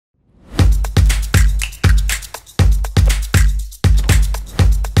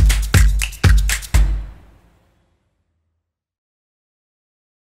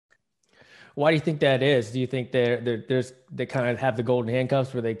Why do you think that is? Do you think they kind of have the golden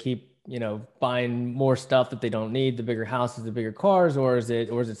handcuffs where they keep, buying more stuff that they don't need, the bigger houses, the bigger cars, or is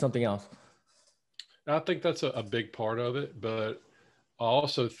it something else? I think that's a big part of it, but I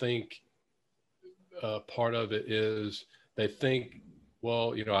also think part of it is they think,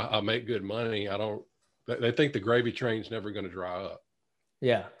 well, I make good money. I don't. They think the gravy train's never going to dry up,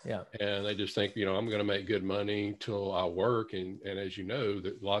 Yeah, yeah, and they just think, I'm going to make good money till I work, and as you know,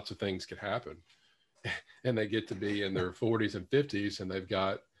 that lots of things could happen, and they get to be in their 40s and 50s, and they've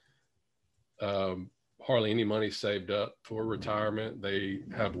got um, hardly any money saved up for retirement. They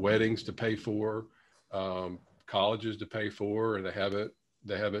have weddings to pay for, colleges to pay for, and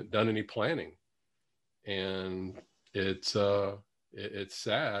they haven't done any planning, and it's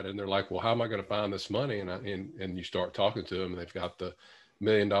sad. And they're like, well, how am I going to find this money? And you start talking to them, and they've got the $1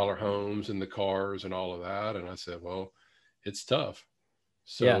 million homes and the cars and all of that. And I said, well, it's tough.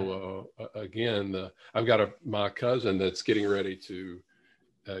 yeah. So again, I've got my cousin that's getting ready to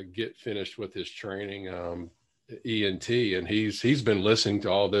get finished with his training, ENT, and he's been listening to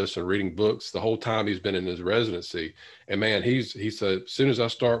all this and reading books the whole time he's been in his residency. And man, he said, as soon as I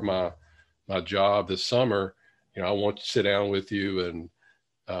start my job this summer, I want to sit down with you and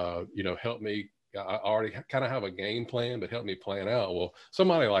help me. I already kind of have a game plan, but help me plan out. Well,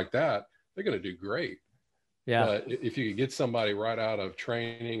 somebody like that, they're going to do great. Yeah. But if you could get somebody right out of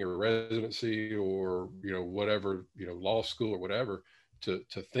training or residency or whatever, law school or whatever, to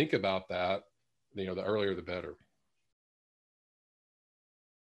think about that, the earlier the better.